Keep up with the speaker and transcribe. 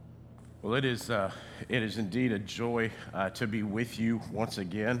Well, it is indeed a joy to be with you once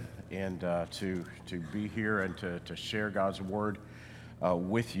again and to be here and to share God's word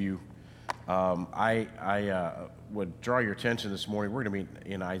with you. I would draw your attention this morning. We're going to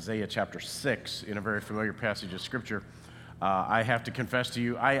be in Isaiah chapter 6 in a very familiar passage of Scripture. I have to confess to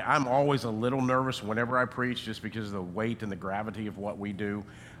you, I'm always a little nervous whenever I preach just because of the weight and the gravity of what we do.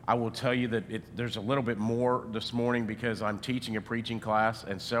 I will tell you that there's a little bit more this morning because I'm teaching a preaching class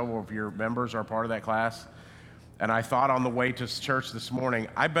and several of your members are part of that class. And I thought on the way to church this morning,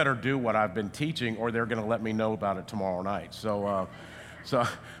 I better do what I've been teaching or they're going to let me know about it tomorrow night. So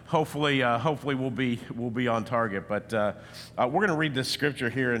hopefully we'll be on target. But we're going to read this scripture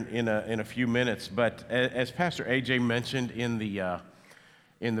here in a few minutes. But as Pastor AJ mentioned in the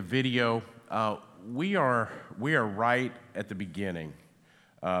video, we are right at the beginning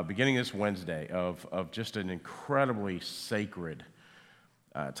this Wednesday of just an incredibly sacred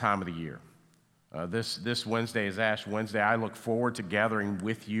time of the year. This Wednesday is Ash Wednesday. I look forward to gathering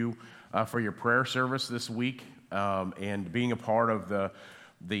with you for your prayer service this week and being a part of the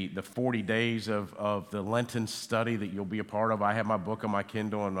 40 days of the Lenten study that you'll be a part of. I have my book on my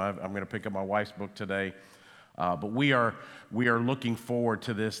Kindle, and I'm going to pick up my wife's book today. But we are looking forward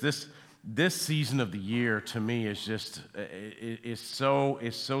to this. This season of the year to me is just is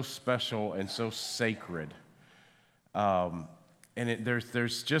so special and so sacred. And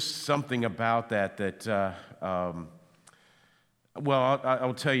there's just something about that well,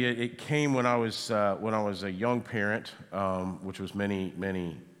 I'll tell you, it came when I was a young parent, which was many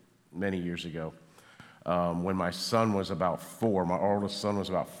years ago, when my son was about 4. My oldest son was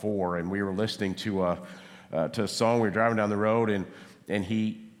about 4, and we were listening to a song. We were driving down the road, and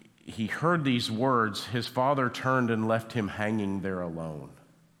he heard these words. His father turned and left him hanging there alone.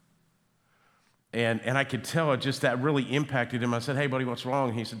 And I could tell it just that really impacted him. I said, "Hey, buddy, what's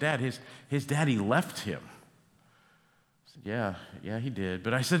wrong?" And he said, "Dad, his daddy left him." I said, Yeah, he did.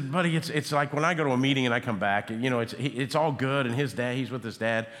 But I said, "Buddy, it's like when I go to a meeting and I come back, it's all good, and he's with his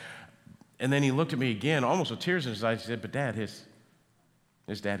dad." And then he looked at me again, almost with tears in his eyes. He said, "But Dad, his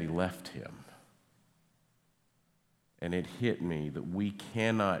daddy left him." And it hit me that we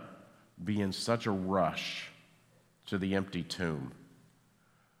cannot be in such a rush to the empty tomb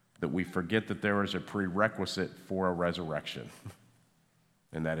that we forget that there is a prerequisite for a resurrection,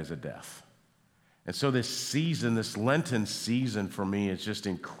 and that is a death. And so this season, this Lenten season for me is just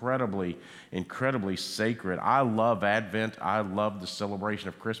incredibly sacred. I love Advent. I love the celebration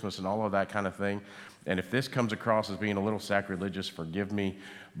of Christmas and all of that kind of thing. And if this comes across as being a little sacrilegious, forgive me.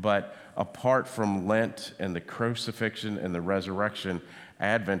 But apart from Lent and the crucifixion and the resurrection,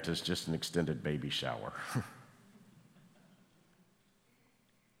 Advent is just an extended baby shower.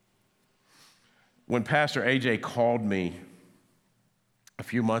 When Pastor AJ called me a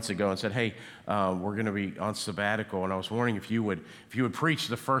few months ago and said, "Hey, we're going to be on sabbatical, and I was wondering if you would preach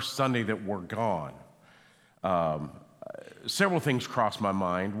the first Sunday that we're gone." Several things crossed my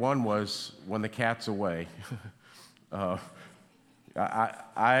mind. One was when the cat's away. I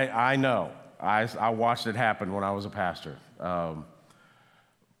know. I watched it happen when I was a pastor.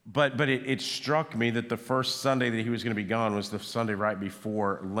 But it struck me that the first Sunday that he was going to be gone was the Sunday right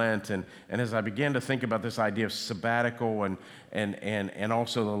before Lent. And as I began to think about this idea of sabbatical and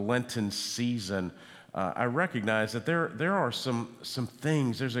also the Lenten season, I recognized that there are some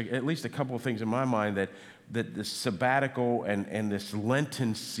things, there's at least a couple of things in my mind that the sabbatical and this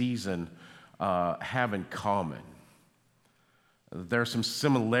Lenten season have in common. There are some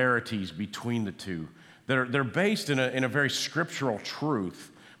similarities between the two. They're based in a very scriptural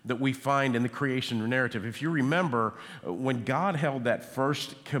truth that we find in the creation narrative. If you remember, when God held that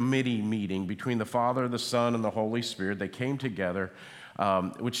first committee meeting between the Father, the Son, and the Holy Spirit, they came together,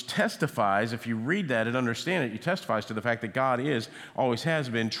 which testifies, if you read that and understand it, it testifies to the fact that God always has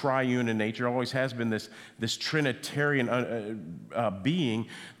been triune in nature, always has been this Trinitarian being,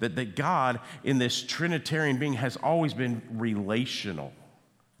 that God in this Trinitarian being has always been relational.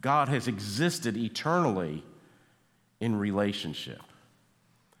 God has existed eternally in relationship.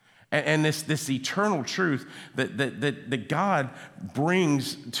 And this eternal truth that God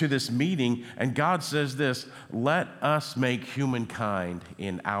brings to this meeting, and God says this: "Let us make humankind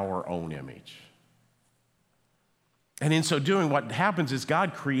in our own image." And in so doing, what happens is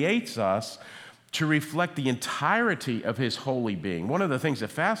God creates us to reflect the entirety of his holy being. One of the things that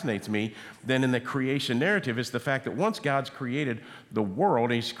fascinates me then in the creation narrative is the fact that once God's created the world,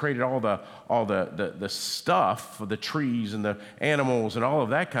 and he's created all the stuff, the trees and the animals and all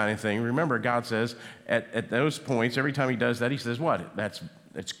of that kind of thing. Remember, God says at those points, every time he does that, he says, "What? That's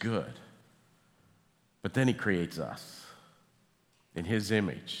good." But then he creates us in his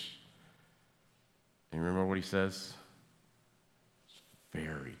image. And you remember what he says? It's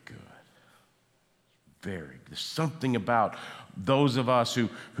very good. There's something about those of us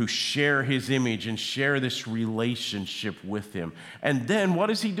who share his image and share this relationship with him. And then what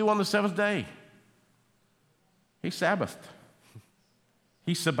does he do on the seventh day? He Sabbathed.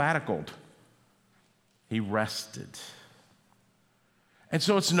 He sabbaticaled. He rested. And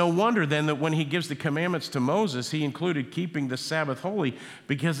so it's no wonder then that when he gives the commandments to Moses, he included keeping the Sabbath holy,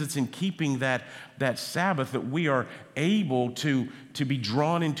 because it's in keeping that Sabbath that we are able to be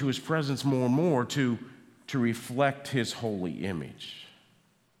drawn into his presence more and more to reflect his holy image.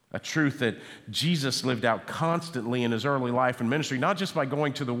 A truth that Jesus lived out constantly in his early life and ministry, not just by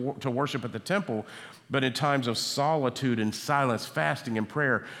going to worship at the temple, but in times of solitude and silence, fasting and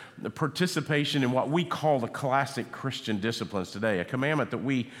prayer, the participation in what we call the classic Christian disciplines today, a commandment that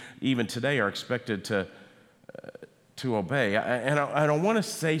we even today are expected to obey. And I want to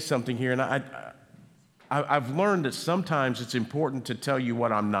say something here, and I've learned that sometimes it's important to tell you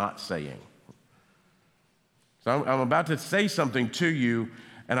what I'm not saying. So I'm about to say something to you,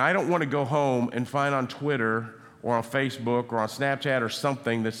 and I don't want to go home and find on Twitter or on Facebook or on Snapchat or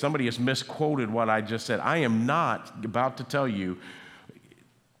something that somebody has misquoted what I just said. I am not about to tell you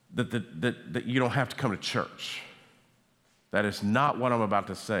that you don't have to come to church. That is not what I'm about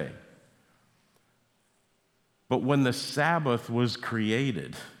to say. But when the Sabbath was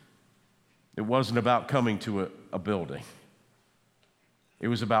created, it wasn't about coming to a building. It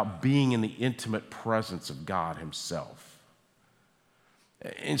was about being in the intimate presence of God himself.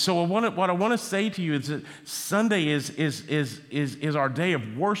 And so what I want to say to you is that Sunday is our day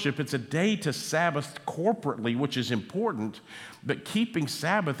of worship. It's a day to Sabbath corporately, which is important, but keeping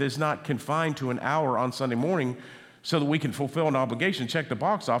Sabbath is not confined to an hour on Sunday morning so that we can fulfill an obligation, check the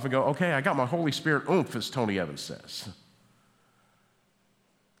box off, and go, okay, I got my Holy Spirit oomph, as Tony Evans says.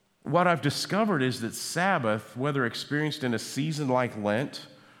 What I've discovered is that Sabbath, whether experienced in a season like Lent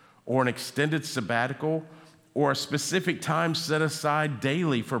or an extended sabbatical, or a specific time set aside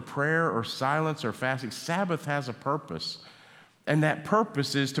daily for prayer or silence or fasting, Sabbath has a purpose. And that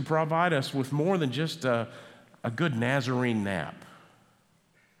purpose is to provide us with more than just a good Nazarene nap.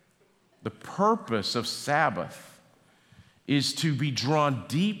 The purpose of Sabbath is to be drawn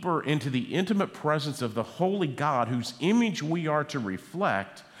deeper into the intimate presence of the holy God whose image we are to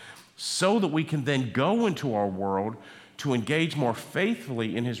reflect, so that we can then go into our world to engage more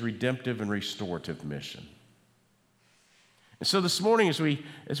faithfully in his redemptive and restorative mission. And so this morning, as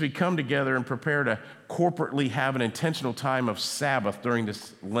we come together and prepare to corporately have an intentional time of Sabbath during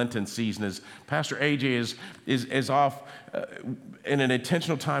this Lenten season, as Pastor AJ is off in an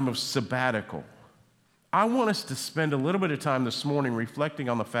intentional time of sabbatical, I want us to spend a little bit of time this morning reflecting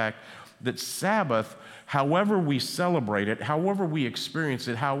on the fact that Sabbath, however we celebrate it, however we experience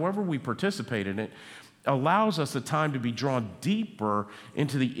it, however we participate in it, allows us a time to be drawn deeper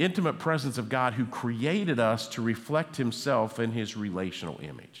into the intimate presence of God who created us to reflect himself in his relational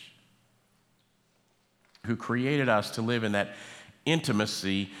image, who created us to live in that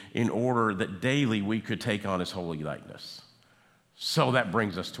intimacy in order that daily we could take on his holy likeness. So that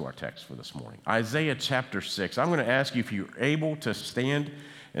brings us to our text for this morning. Isaiah chapter 6. I'm going to ask you if you're able to stand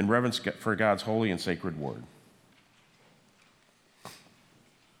in reverence for God's holy and sacred word.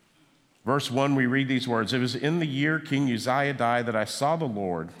 Verse 1, we read these words. It was in the year King Uzziah died that I saw the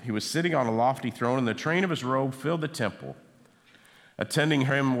Lord. He was sitting on a lofty throne, and the train of his robe filled the temple. Attending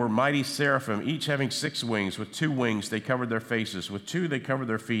him were mighty seraphim, each having 6 wings. With 2 wings they covered their faces. With 2 they covered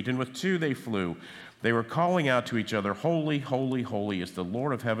their feet, and with 2 they flew. They were calling out to each other, Holy, holy, holy is the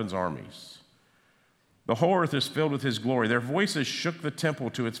Lord of heaven's armies. The whole earth is filled with his glory. Their voices shook the temple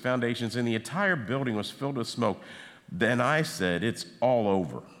to its foundations, and the entire building was filled with smoke. Then I said, it's all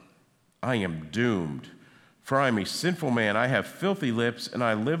over. I am doomed, for I am a sinful man. I have filthy lips, and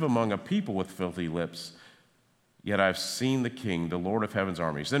I live among a people with filthy lips. Yet I've seen the King, the Lord of heaven's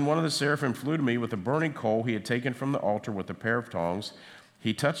armies. Then one of the seraphim flew to me with a burning coal he had taken from the altar with a pair of tongs.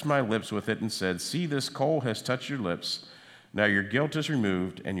 He touched my lips with it and said, see, this coal has touched your lips. Now your guilt is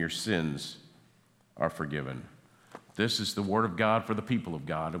removed, and your sins are forgiven. This is the word of God for the people of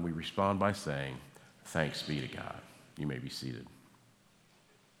God, and we respond by saying, thanks be to God. You may be seated.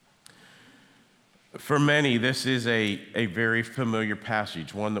 For many, this is a very familiar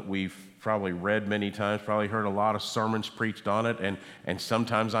passage, one that we've probably read many times, probably heard a lot of sermons preached on it, and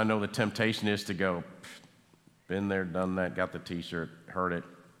sometimes I know the temptation is to go, been there, done that, got the t-shirt, heard it,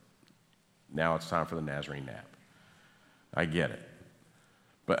 now it's time for the Nazarene nap. I get it.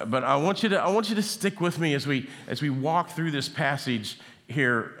 But I want you to stick with me as we walk through this passage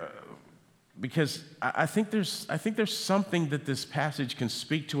here because I think there's something that this passage can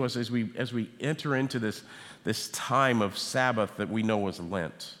speak to us as we enter into this time of Sabbath that we know as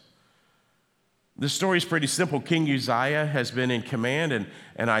Lent. The story is pretty simple. King Uzziah has been in command,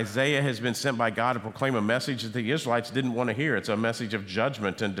 and Isaiah has been sent by God to proclaim a message that the Israelites didn't want to hear. It's a message of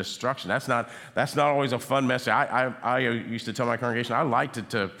judgment and destruction. That's not always a fun message. I used to tell my congregation, I like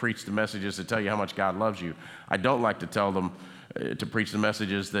to preach the messages that tell you how much God loves you. I don't like to tell them to preach the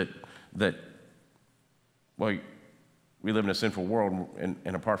messages that well, we live in a sinful world,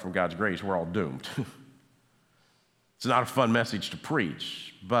 and apart from God's grace, we're all doomed. It's not a fun message to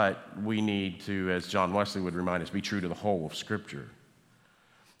preach, but we need to, as John Wesley would remind us, be true to the whole of Scripture.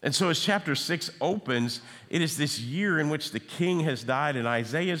 And so as chapter 6 opens, it is this year in which the king has died, and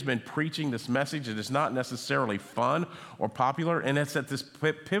Isaiah has been preaching this message that is not necessarily fun or popular, and it's at this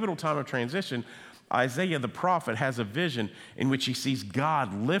pivotal time of transition. Isaiah the prophet has a vision in which he sees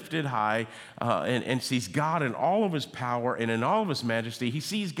God lifted high and sees God in all of his power and in all of his majesty. He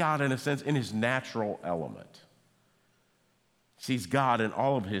sees God, in a sense, in his natural element. Sees God in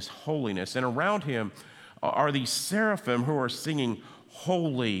all of his holiness. And around him are these seraphim who are singing,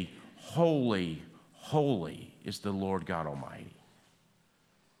 "Holy, holy, holy is the Lord God Almighty."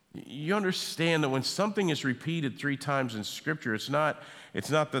 You understand that when something is repeated 3 times in Scripture, it's not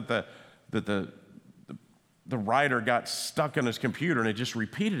that the writer got stuck on his computer and it just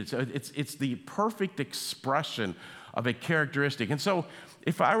repeated it. It's the perfect expression of a characteristic. And so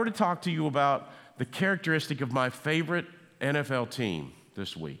if I were to talk to you about the characteristic of my favorite NFL team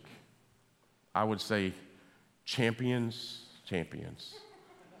this week, I would say champions, champions,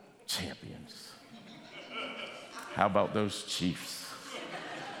 champions. How about those Chiefs?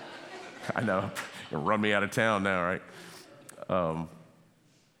 I know, you'll run me out of town now, right?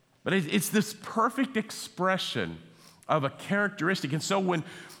 But it's this perfect expression of a characteristic. And so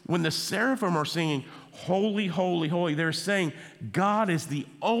when the seraphim are singing, "Holy, holy, holy," they're saying God is the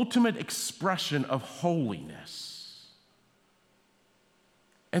ultimate expression of holiness.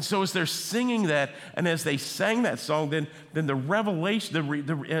 And so as they're singing that, and as they sang that song, then the revelation,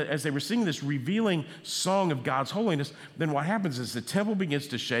 as they were singing this revealing song of God's holiness, then what happens is the temple begins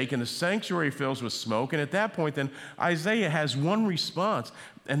to shake and the sanctuary fills with smoke. And at that point, then Isaiah has one response,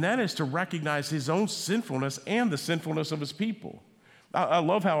 and that is to recognize his own sinfulness and the sinfulness of his people. I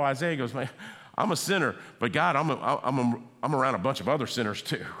love how Isaiah goes, "Man, I'm a sinner, but God, I'm around a bunch of other sinners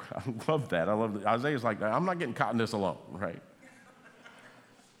too." I love that. I love that. Isaiah's like, "I'm not getting caught in this alone," right?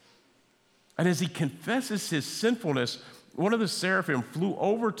 And as he confesses his sinfulness, one of the seraphim flew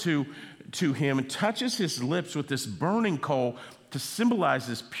over to him and touches his lips with this burning coal to symbolize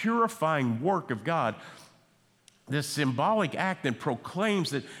this purifying work of God. This symbolic act then proclaims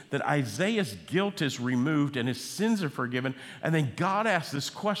that Isaiah's guilt is removed and his sins are forgiven. And then God asks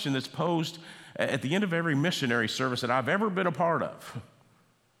this question that's posed at the end of every missionary service that I've ever been a part of: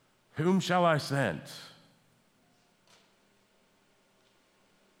 "Whom shall I send?"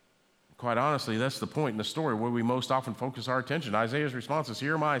 Quite honestly, that's the point in the story where we most often focus our attention. Isaiah's response is,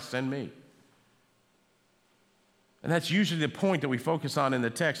 "Here am I, send me." And that's usually the point that we focus on in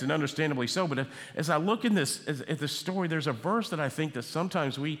the text, and understandably so. But as I look at this story, there's a verse that I think that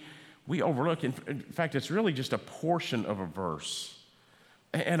sometimes we overlook. In fact, it's really just a portion of a verse.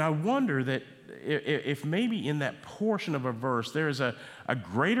 And I wonder that if maybe in that portion of a verse, there is a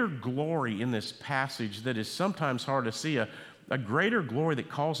greater glory in this passage that is sometimes hard to see, a greater glory that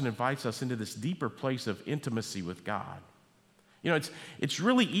calls and invites us into this deeper place of intimacy with God. You know, it's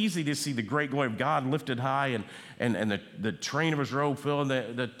really easy to see the great glory of God lifted high and the train of his robe filling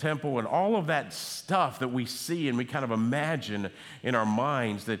the temple and all of that stuff that we see and we kind of imagine in our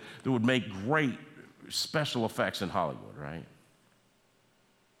minds that would make great special effects in Hollywood, right?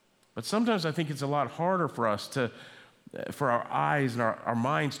 But sometimes I think it's a lot harder for us for our eyes and our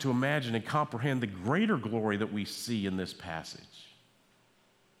minds to imagine and comprehend the greater glory that we see in this passage.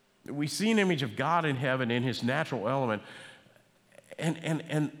 We see an image of God in heaven in his natural element,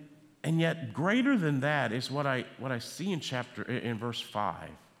 and yet greater than that is what I see in verse 5.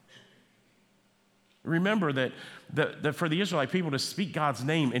 Remember that for the Israelite people to speak God's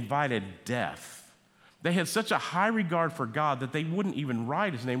name invited death. They had such a high regard for God that they wouldn't even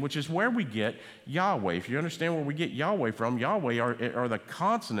write his name, which is where we get Yahweh. If you understand where we get Yahweh from, Yahweh are the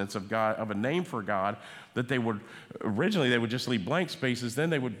consonants of God, of a name for God, that they would just leave blank spaces. Then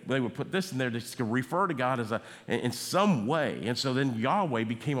they would put this in there to refer to God in some way. And so then Yahweh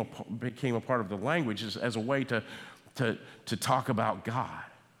became a part of the language as a way to talk about God.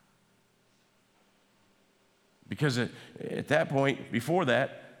 Because at that point, before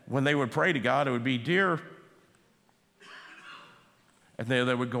that, when they would pray to God, it would be, "Dear," And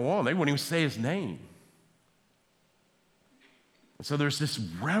they would go on. They wouldn't even say his name. And so there's this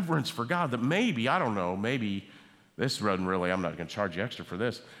reverence for God that maybe, I don't know, maybe this doesn't really, I'm not going to charge you extra for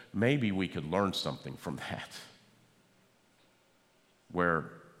this. Maybe we could learn something from that. Where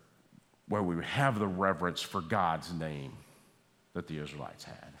we would have the reverence for God's name that the Israelites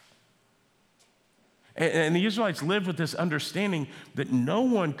had. And the Israelites lived with this understanding that no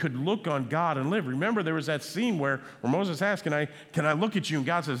one could look on God and live. Remember, there was that scene where Moses asked, can I look at you? And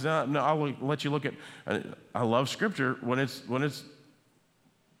God says, no, I'll let you look at. I love Scripture when it's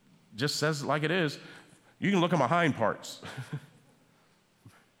just says it like it is. You can look at my hind parts.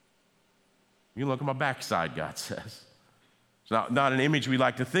 You can look at my backside, God says. It's not an image we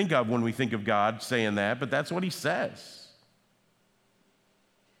like to think of when we think of God saying that, but that's what he says.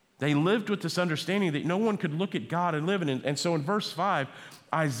 They lived with this understanding that no one could look at God and live. And so in verse 5,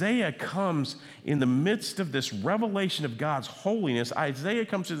 Isaiah comes in the midst of this revelation of God's holiness. Isaiah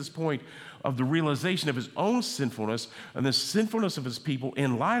comes to this point of the realization of his own sinfulness and the sinfulness of his people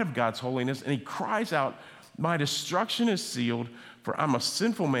in light of God's holiness. And he cries out, my destruction is sealed, for I'm a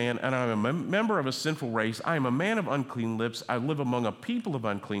sinful man and I'm a member of a sinful race. I am a man of unclean lips. I live among a people of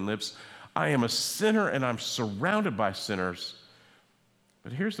unclean lips. I am a sinner and I'm surrounded by sinners.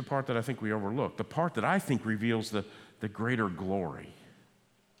 But here's the part that I think we overlook, the part that I think reveals the greater glory.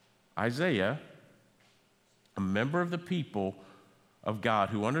 Isaiah, a member of the people of God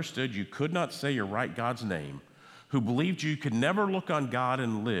who understood you could not say or write God's name, who believed you could never look on God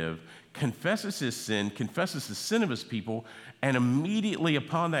and live, confesses his sin of his people, and immediately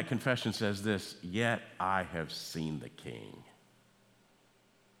upon that confession says this, yet I have seen the King,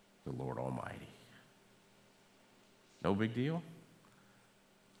 the Lord Almighty. No big deal?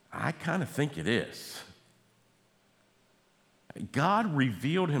 I kind of think it is. God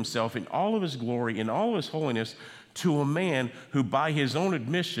revealed himself in all of his glory, in all of his holiness, to a man who, by his own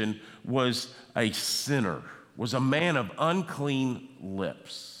admission, was a sinner, was a man of unclean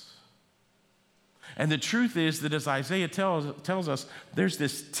lips. And the truth is that as Isaiah tells us, there's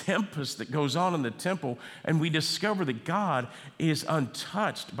this tempest that goes on in the temple, and we discover that God is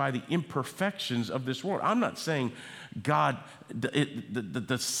untouched by the imperfections of this world. I'm not saying God,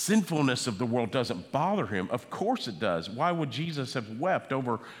 the sinfulness of the world doesn't bother him. Of course it does. Why would Jesus have wept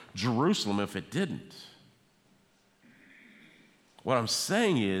over Jerusalem if it didn't? What I'm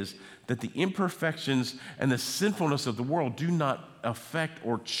saying is that the imperfections and the sinfulness of the world do not affect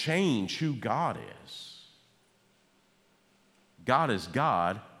or change who God is. God is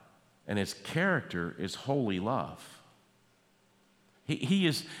God, and his character is holy love.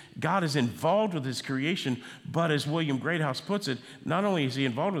 God is involved with his creation, but as William Greathouse puts it, not only is he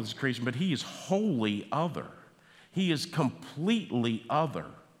involved with his creation, but he is wholly other. He is completely other.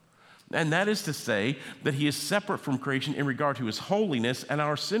 And that is to say that he is separate from creation in regard to his holiness and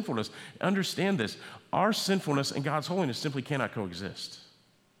our sinfulness. Understand this, our sinfulness and God's holiness simply cannot coexist.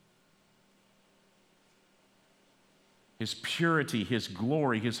 His purity, his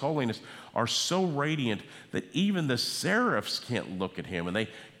glory, his holiness are so radiant that even the seraphs can't look at him, and they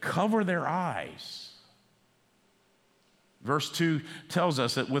cover their eyes. Verse 2 tells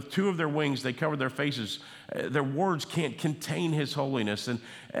us that with two of their wings they covered their faces. Their words can't contain his holiness, and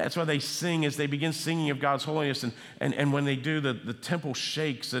that's why they sing as they begin singing of God's holiness, and when they do, the temple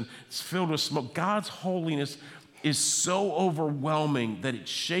shakes and it's filled with smoke. God's holiness is so overwhelming that it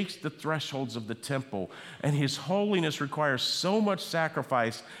shakes the thresholds of the temple, and his holiness requires so much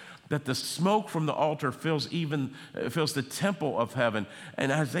sacrifice that the smoke from the altar fills the temple of heaven.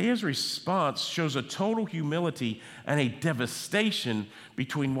 And Isaiah's response shows a total humility and a devastation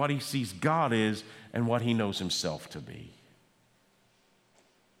between what he sees God is and what he knows himself to be.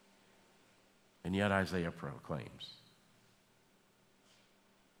 And yet Isaiah proclaims,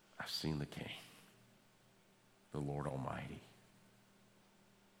 I've seen the King, the Lord Almighty.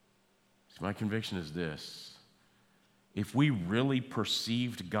 So my conviction is this: if we really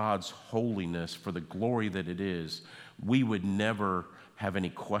perceived God's holiness for the glory that it is, we would never have any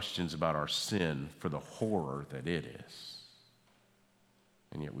questions about our sin for the horror that it is.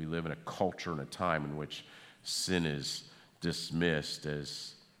 And yet we live in a culture and a time in which sin is dismissed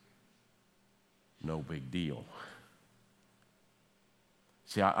as no big deal.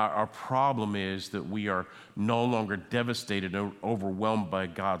 See, our problem is that we are no longer devastated or overwhelmed by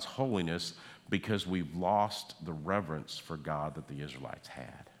God's holiness because we've lost the reverence for God that the Israelites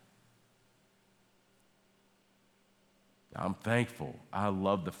had. I'm thankful. I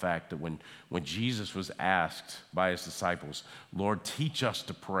love the fact that when Jesus was asked by his disciples, Lord, teach us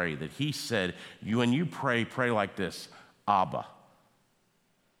to pray, that he said, when you pray like this, Abba,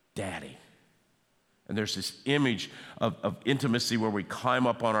 Daddy. And there's this image of intimacy where we climb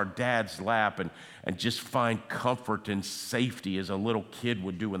up on our dad's lap and just find comfort and safety as a little kid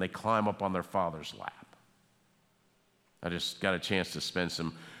would do when they climb up on their father's lap. I just got a chance to spend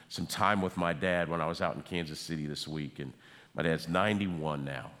some time with my dad when I was out in Kansas City this week, and my dad's 91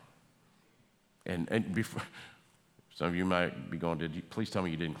 now. And before, some of you might be going, please tell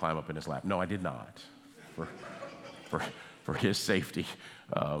me you didn't climb up in his lap. No, I did not, for his safety.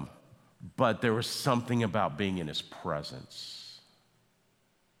 But there was something about being in his presence,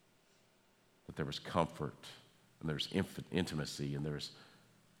 that there was comfort, and there's intimacy, and there's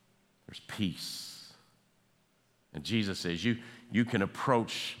peace. And Jesus says, you can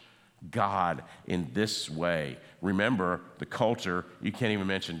approach God in this way. Remember, the culture, you can't even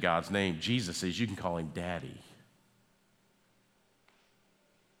mention God's name. Jesus says you can call him Daddy.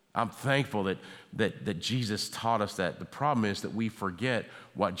 I'm thankful that Jesus taught us that. The problem is that we forget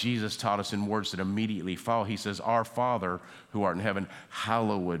what Jesus taught us in words that immediately follow. He says, Our Father who art in heaven,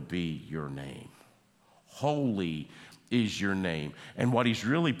 hallowed be your name. Holy is your name. And what he's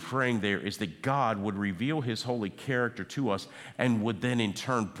really praying there is that God would reveal his holy character to us and would then in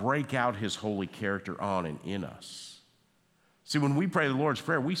turn break out his holy character on and in us. See, when we pray the Lord's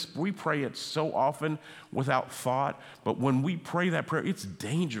Prayer, we pray it so often without thought, but when we pray that prayer, it's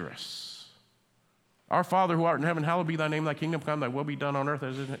dangerous. Our Father who art in heaven, hallowed be thy name, thy kingdom come, thy will be done on earth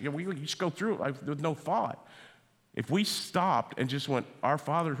as it is. We just go through it with no thought. If we stopped and just went, Our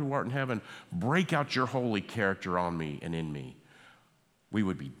Father who art in heaven, break out your holy character on me and in me, we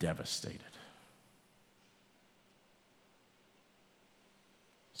would be devastated.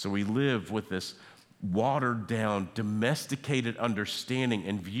 So we live with this watered down, domesticated understanding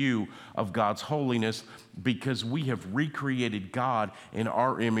and view of God's holiness because we have recreated God in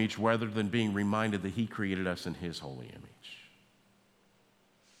our image rather than being reminded that he created us in his holy image.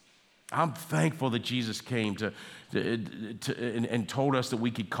 I'm thankful that Jesus came and told us that we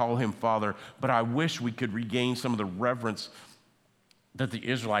could call him Father, but I wish we could regain some of the reverence that the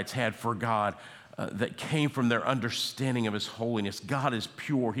Israelites had for God that came from their understanding of his holiness. God is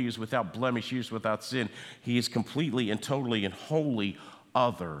pure. He is without blemish. He is without sin. He is completely and totally and wholly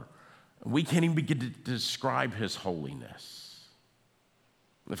other. We can't even begin to describe his holiness.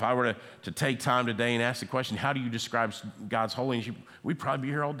 If I were to take time today and ask the question, how do you describe God's holiness? We'd probably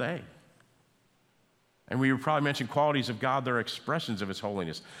be here all day. And we would probably mention qualities of God that are expressions of his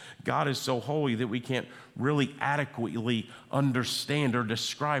holiness. God is so holy that we can't really adequately understand or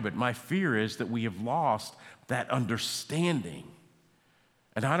describe it. My fear is that we have lost that understanding.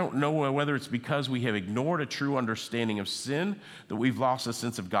 And I don't know whether it's because we have ignored a true understanding of sin that we've lost a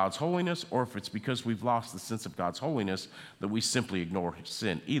sense of God's holiness, or if it's because we've lost the sense of God's holiness that we simply ignore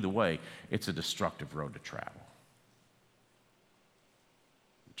sin. Either way, it's a destructive road to travel.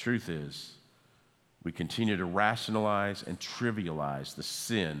 The truth is, we continue to rationalize and trivialize the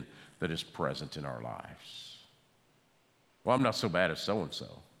sin that is present in our lives. Well, I'm not so bad as so-and-so.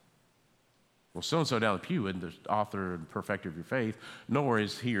 Well, so-and-so down the pew isn't the author and perfecter of your faith, nor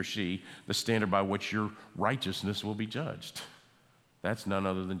is he or she the standard by which your righteousness will be judged. That's none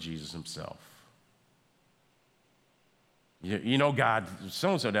other than Jesus himself. You know, God,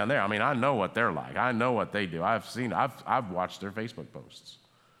 so-and-so down there, I mean, I know what they're like. I know what they do. I've watched their Facebook posts.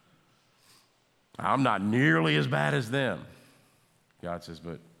 I'm not nearly as bad as them. God says,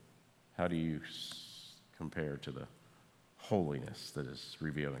 but how do you compare to the holiness that is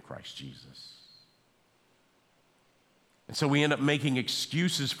revealed in Christ Jesus? And so we end up making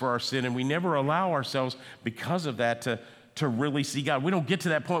excuses for our sin, and we never allow ourselves, because of that, to really see God. We don't get to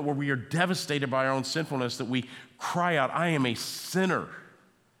that point where we are devastated by our own sinfulness that we cry out, I am a sinner,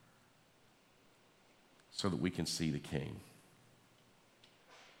 so that we can see the King.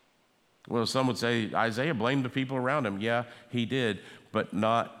 Well, some would say Isaiah blamed the people around him. Yeah, he did, but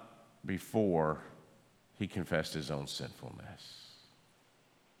not before he confessed his own sinfulness.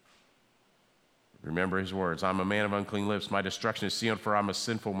 Remember his words, I'm a man of unclean lips. My destruction is sealed, for I'm a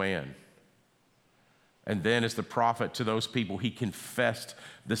sinful man. And then as the prophet to those people, he confessed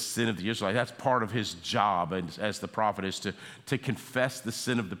the sin of the Israelites. That's part of his job as the prophet, is to confess the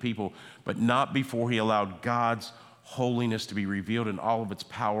sin of the people, but not before he allowed God's holiness to be revealed in all of its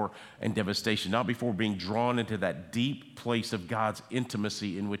power and devastation, not before being drawn into that deep place of God's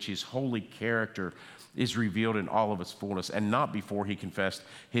intimacy in which his holy character is revealed in all of its fullness, and not before he confessed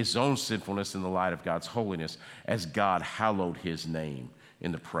his own sinfulness in the light of God's holiness as God hallowed his name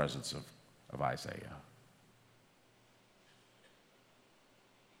in the presence of Isaiah.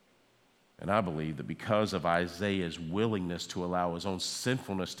 And I believe that because of Isaiah's willingness to allow his own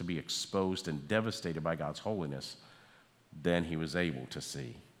sinfulness to be exposed and devastated by God's holiness, then he was able to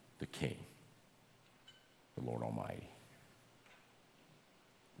see the King. the Lord Almighty.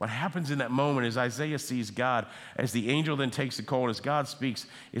 What happens in that moment is Isaiah sees God as the angel then takes the coal, and as God speaks,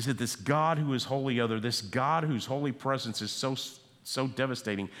 is that this God who is wholly other, this God whose holy presence is so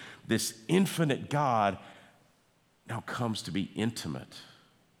devastating, this infinite God now comes to be intimate.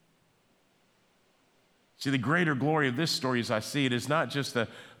 See, the greater glory of this story as I see it is not just the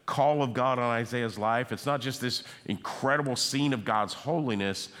call of God on Isaiah's life. It's not just this incredible scene of God's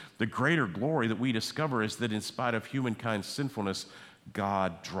holiness. The greater glory that we discover is that in spite of humankind's sinfulness,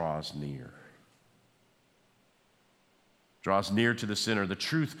 God draws near. Draws near to the sinner. The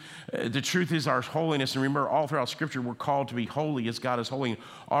truth is our holiness. And remember, all throughout Scripture, we're called to be holy as God is holy.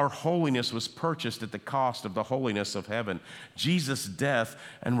 Our holiness was purchased at the cost of the holiness of heaven. Jesus' death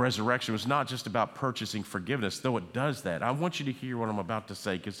and resurrection was not just about purchasing forgiveness, though it does that. I want you to hear what I'm about to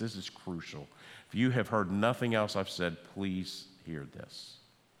say because this is crucial. If you have heard nothing else I've said, please hear this.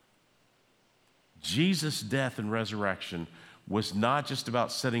 Jesus' death and resurrection was not just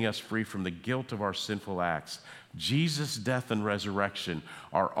about setting us free from the guilt of our sinful acts. Jesus' death and resurrection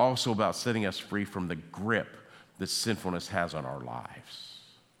are also about setting us free from the grip that sinfulness has on our lives.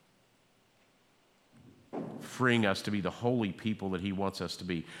 Freeing us to be the holy people that he wants us to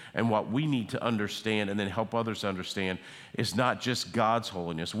be. And what we need to understand and then help others understand is not just God's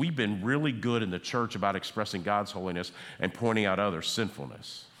holiness. We've been really good in the church about expressing God's holiness and pointing out others'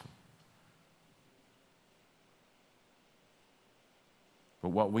 sinfulness. But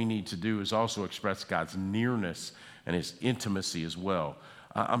what we need to do is also express God's nearness and his intimacy as well.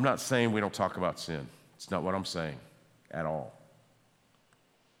 I'm not saying we don't talk about sin. It's not what I'm saying at all.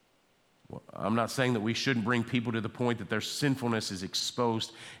 I'm not saying that we shouldn't bring people to the point that their sinfulness is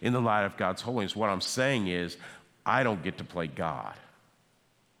exposed in the light of God's holiness. What I'm saying is I don't get to play God.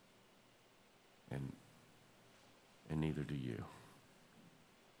 And neither do you.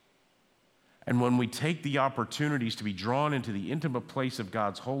 And when we take the opportunities to be drawn into the intimate place of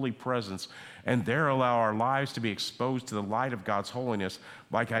God's holy presence and there allow our lives to be exposed to the light of God's holiness,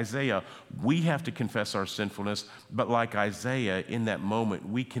 like Isaiah, we have to confess our sinfulness, but like Isaiah, in that moment,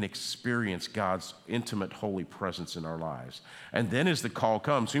 we can experience God's intimate holy presence in our lives. And then as the call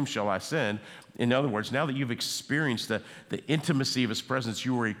comes, whom shall I send? In other words, now that you've experienced the intimacy of his presence,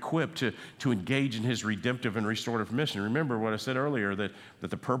 you are equipped to engage in his redemptive and restorative mission. Remember what I said earlier, that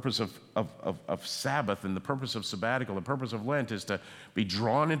the purpose of Sabbath and the purpose of sabbatical, the purpose of Lent is to be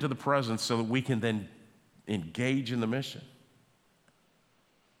drawn into the presence so that we can then engage in the mission.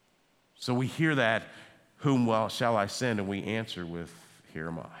 So we hear that, whom shall I send? And we answer with, here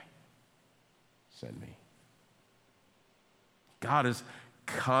am I. Send me. God is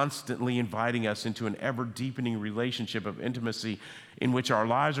constantly inviting us into an ever-deepening relationship of intimacy in which our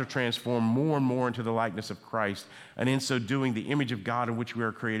lives are transformed more and more into the likeness of Christ. And in so doing, the image of God in which we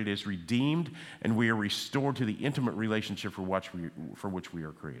are created is redeemed, and we are restored to the intimate relationship for which we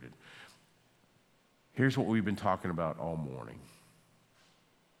are created. Here's what we've been talking about all morning.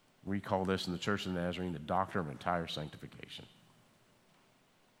 We call this in the Church of the Nazarene the doctrine of entire sanctification.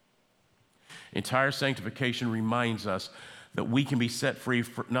 Entire sanctification reminds us that we can be set free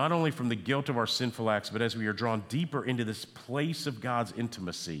not only from the guilt of our sinful acts, but as we are drawn deeper into this place of God's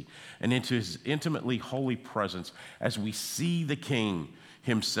intimacy and into his intimately holy presence, as we see the King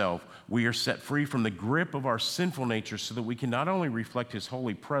himself, we are set free from the grip of our sinful nature so that we can not only reflect his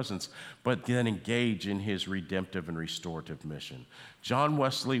holy presence, but then engage in his redemptive and restorative mission. John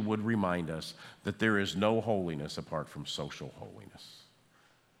Wesley would remind us that there is no holiness apart from social holiness.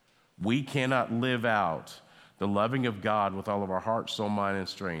 We cannot live out the loving of God with all of our heart, soul, mind, and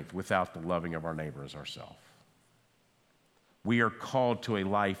strength without the loving of our neighbor as ourselves. We are called to a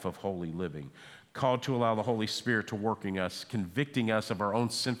life of holy living, called to allow the Holy Spirit to work in us, convicting us of our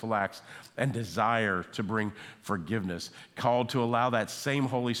own sinful acts and desire to bring forgiveness, called to allow that same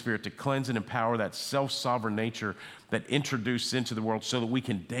Holy Spirit to cleanse and empower that self-sovereign nature that introduced into the world so that we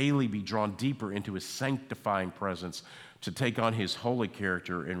can daily be drawn deeper into his sanctifying presence to take on his holy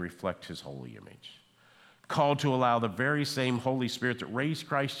character and reflect his holy image. Called to allow the very same Holy Spirit that raised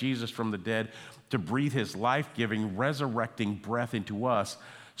Christ Jesus from the dead to breathe his life-giving, resurrecting breath into us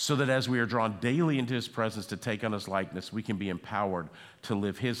so that as we are drawn daily into his presence to take on his likeness, we can be empowered to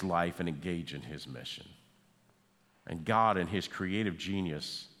live his life and engage in his mission. And God in his creative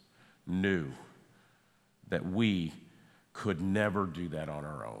genius knew that we could never do that on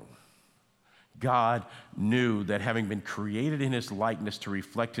our own. God knew that having been created in his likeness to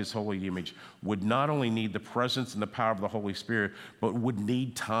reflect his holy image would not only need the presence and the power of the Holy Spirit, but would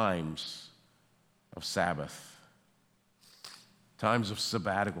need times of Sabbath, times of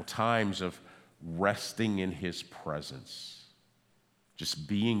sabbatical, times of resting in his presence. just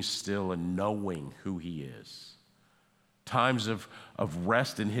being still and knowing who he is. Times of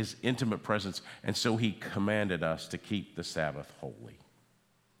rest in his intimate presence. And so he commanded us to keep the Sabbath holy,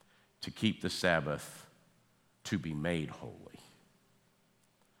 to keep the Sabbath to be made holy.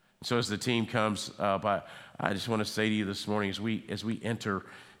 So as the team comes up, I just want to say to you this morning, as we enter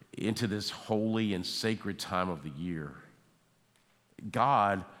into this holy and sacred time of the year,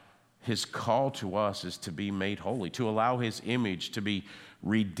 God, his call to us is to be made holy, to allow his image to be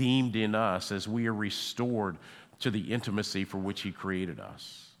redeemed in us as we are restored to the intimacy for which he created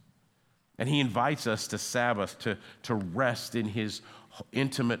us. And he invites us to Sabbath, to rest in his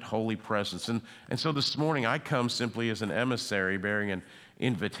intimate, holy presence. And so this morning, I come simply as an emissary bearing an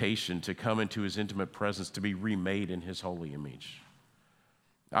invitation to come into his intimate presence, to be remade in his holy image.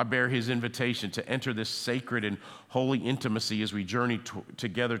 I bear his invitation to enter this sacred and holy intimacy as we journey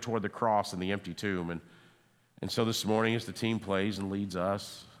together toward the cross and the empty tomb. And so this morning, as the team plays and leads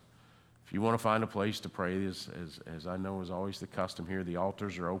us, if you want to find a place to pray, as I know is always the custom here, the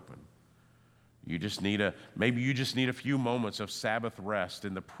altars are open. Maybe you just need a few moments of Sabbath rest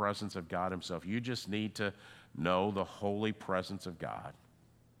in the presence of God himself. You just need to know the holy presence of God.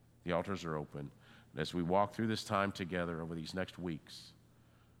 The altars are open. And as we walk through this time together over these next weeks,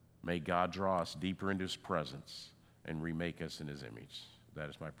 may God draw us deeper into his presence and remake us in his image. That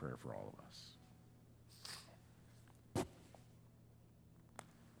is my prayer for all of us.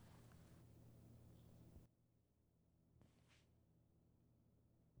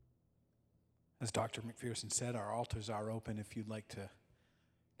 As Dr. McPherson said, our altars are open. If you'd like to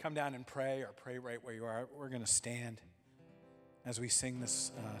come down and pray or pray right where you are, we're going to stand as we sing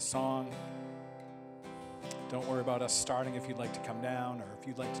this song. Don't worry about us starting if you'd like to come down, or if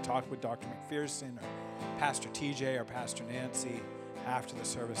you'd like to talk with Dr. McPherson or Pastor TJ or Pastor Nancy after the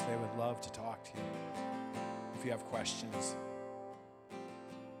service. They would love to talk to you if you have questions.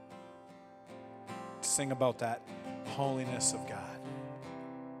 Sing about that holiness of God.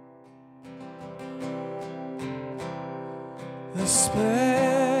 The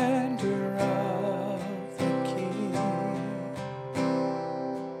splendor of the King,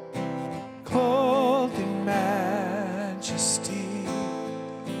 clothed in majesty,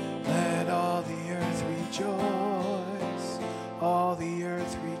 let all the earth rejoice, all the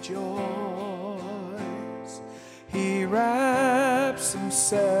earth rejoice. He wraps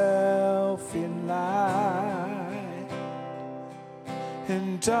himself in light,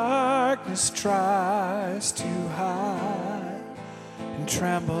 and darkness tries to hide, and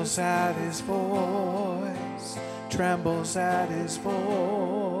trembles at his voice, trembles at his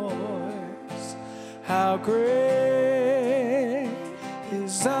voice. How great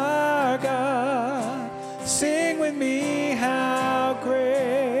is our God? Sing with me, how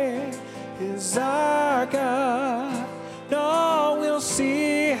great is our God? No, we'll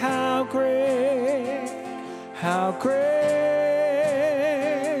see how great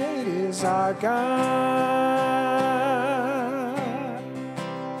is our God.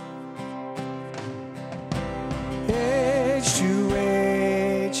 Age to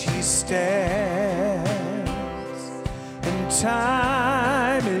age he stands, and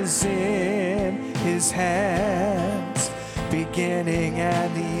time is in his hands, beginning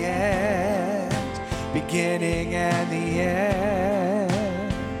and the end, beginning and the end.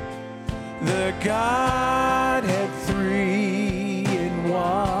 The Godhead three in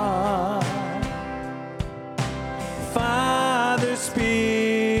one, Father,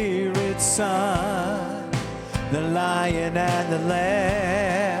 Spirit, Son, the Lion and the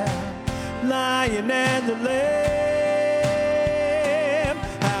Lamb, Lion and the Lamb.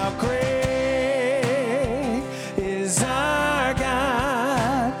 How great is our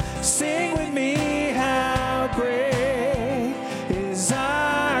God? Sing with me, how great is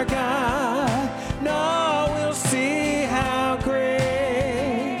our God? No, we'll see how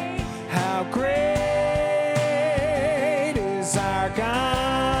great is our God.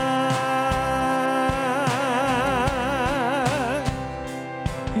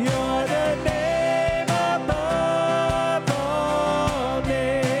 You're the name above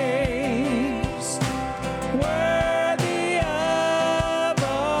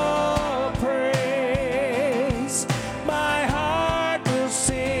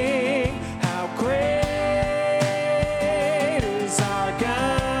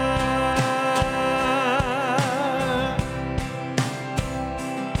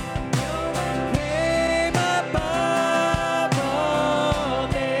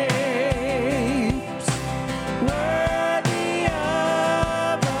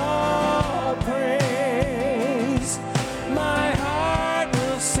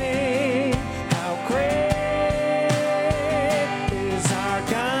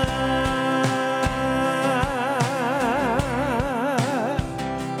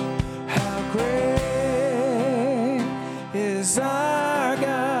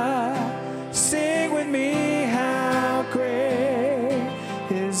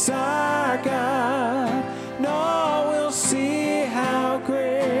is our God. No, we'll see how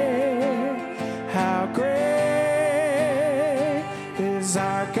great is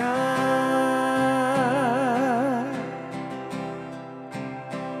our God.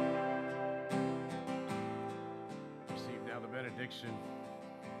 Receive now the benediction.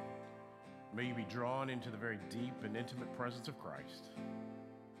 May you be drawn into the very deep and intimate presence of Christ.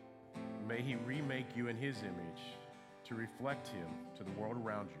 May he remake you in his image to reflect him to the world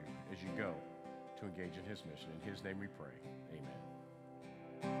around you as you go to engage in his mission. In his name we pray.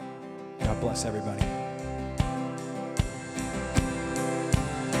 Amen. God bless everybody.